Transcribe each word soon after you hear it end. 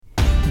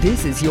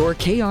This is your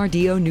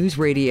KRDO News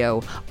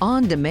Radio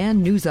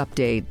on-demand news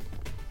update.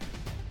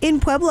 In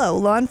Pueblo,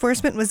 law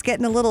enforcement was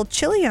getting a little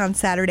chilly on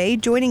Saturday,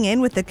 joining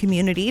in with the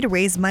community to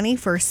raise money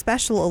for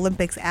Special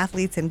Olympics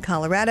athletes in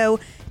Colorado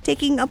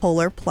taking a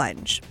polar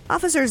plunge.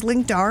 Officers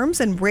linked arms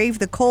and braved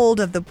the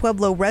cold of the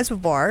Pueblo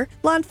Reservoir.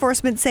 Law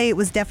enforcement say it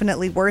was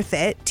definitely worth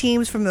it.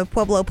 Teams from the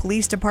Pueblo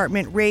Police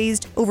Department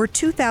raised over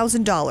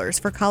 $2,000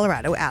 for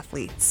Colorado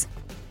athletes.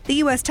 The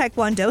U.S.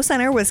 Taekwondo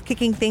Center was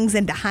kicking things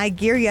into high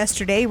gear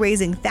yesterday,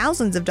 raising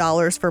thousands of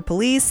dollars for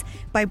police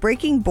by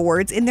breaking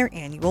boards in their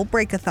annual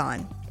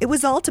breakathon. It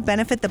was all to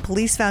benefit the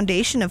Police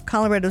Foundation of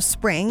Colorado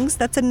Springs.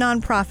 That's a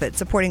nonprofit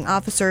supporting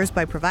officers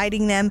by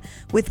providing them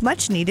with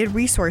much-needed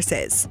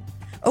resources.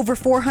 Over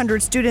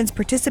 400 students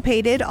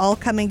participated, all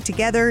coming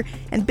together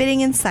and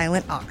bidding in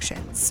silent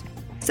auctions.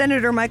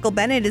 Senator Michael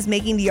Bennet is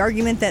making the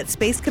argument that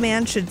Space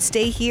Command should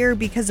stay here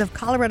because of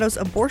Colorado's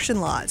abortion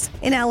laws.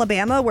 In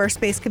Alabama, where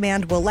Space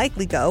Command will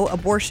likely go,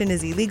 abortion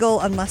is illegal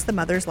unless the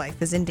mother's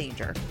life is in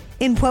danger.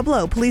 In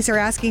Pueblo, police are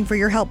asking for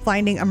your help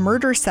finding a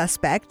murder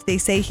suspect. They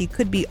say he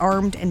could be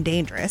armed and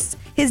dangerous.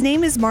 His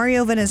name is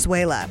Mario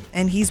Venezuela,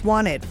 and he's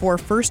wanted for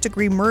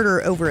first-degree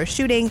murder over a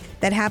shooting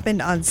that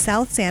happened on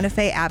South Santa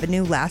Fe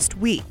Avenue last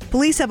week.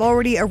 Police have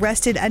already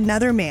arrested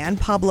another man,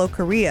 Pablo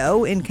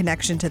Carrillo, in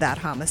connection to that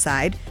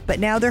homicide, but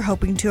now they're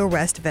hoping to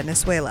arrest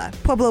Venezuela.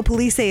 Pueblo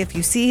police say if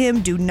you see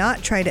him, do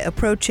not try to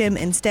approach him.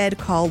 Instead,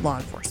 call law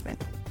enforcement.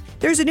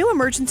 There's a new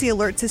emergency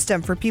alert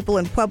system for people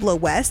in Pueblo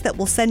West that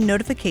will send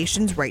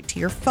notifications right to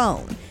your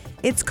phone.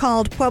 It's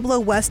called Pueblo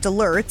West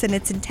Alerts, and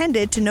it's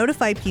intended to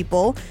notify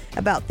people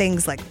about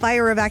things like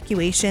fire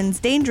evacuations,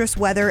 dangerous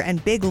weather,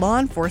 and big law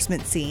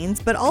enforcement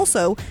scenes, but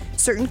also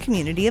certain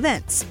community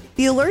events.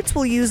 The alerts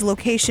will use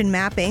location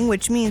mapping,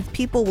 which means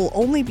people will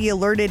only be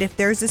alerted if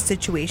there's a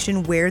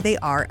situation where they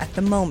are at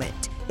the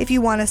moment. If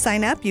you want to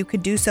sign up, you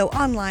could do so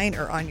online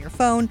or on your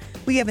phone.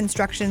 We have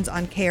instructions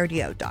on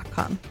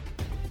krdo.com.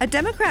 A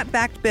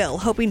Democrat-backed bill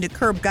hoping to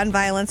curb gun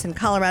violence in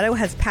Colorado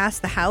has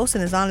passed the House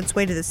and is on its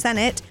way to the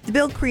Senate. The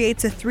bill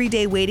creates a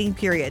 3-day waiting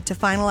period to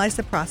finalize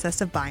the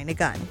process of buying a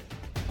gun.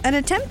 An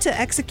attempt to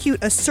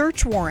execute a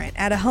search warrant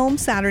at a home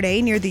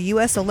Saturday near the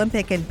U.S.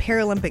 Olympic and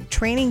Paralympic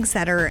Training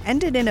Center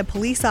ended in a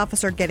police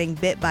officer getting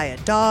bit by a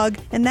dog,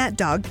 and that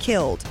dog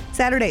killed.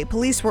 Saturday,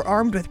 police were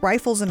armed with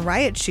rifles and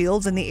riot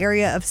shields in the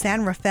area of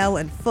San Rafael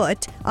and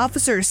Foote.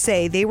 Officers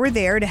say they were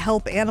there to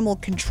help animal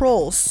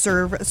control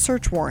serve a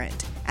search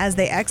warrant. As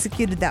they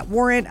executed that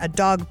warrant, a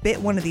dog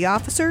bit one of the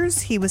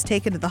officers. He was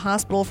taken to the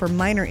hospital for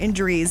minor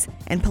injuries,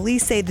 and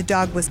police say the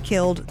dog was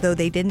killed, though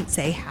they didn't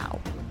say how.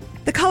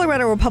 The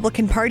Colorado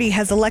Republican Party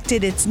has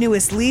elected its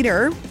newest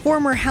leader.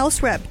 Former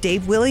House Rep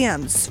Dave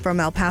Williams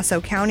from El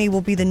Paso County will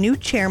be the new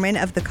chairman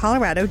of the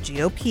Colorado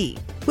GOP.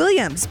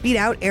 Williams beat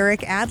out Eric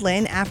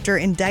Adlin after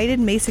indicted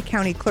Mesa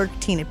County Clerk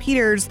Tina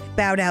Peters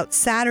bowed out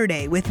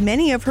Saturday, with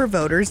many of her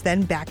voters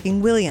then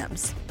backing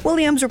Williams.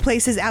 Williams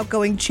replaces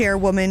outgoing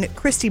chairwoman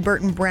Christy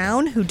Burton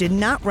Brown, who did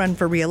not run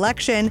for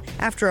re-election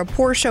after a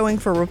poor showing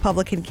for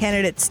Republican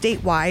candidates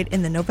statewide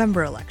in the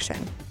November election.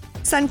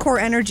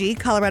 Suncor Energy,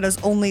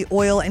 Colorado's only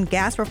oil and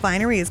gas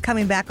refinery, is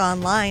coming back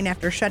online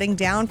after shutting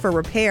down for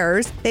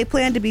repairs. They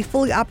plan to be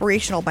fully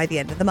operational by the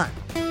end of the month.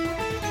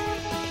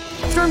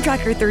 Storm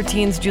Tracker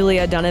 13's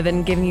Julia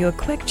Donovan giving you a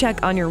quick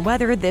check on your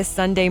weather this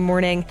Sunday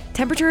morning.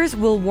 Temperatures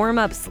will warm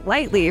up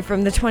slightly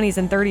from the 20s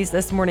and 30s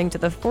this morning to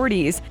the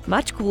 40s,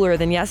 much cooler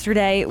than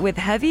yesterday, with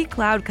heavy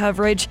cloud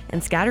coverage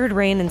and scattered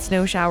rain and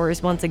snow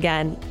showers once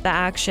again. The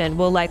action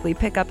will likely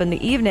pick up in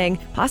the evening,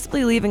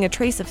 possibly leaving a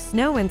trace of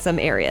snow in some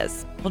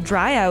areas. Will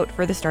dry out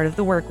for the start of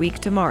the work week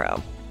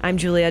tomorrow. I'm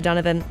Julia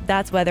Donovan.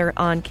 That's weather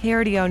on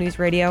KRDO News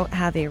Radio.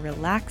 Have a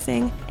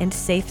relaxing and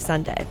safe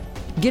Sunday.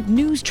 Get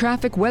news,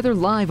 traffic, weather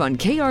live on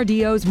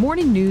KRDO's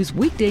Morning News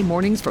weekday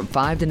mornings from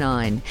 5 to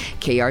 9.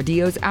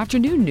 KRDO's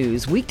Afternoon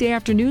News weekday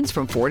afternoons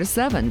from 4 to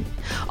 7.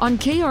 On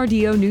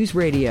KRDO News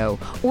Radio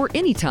or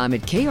anytime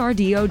at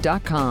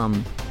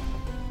krdo.com.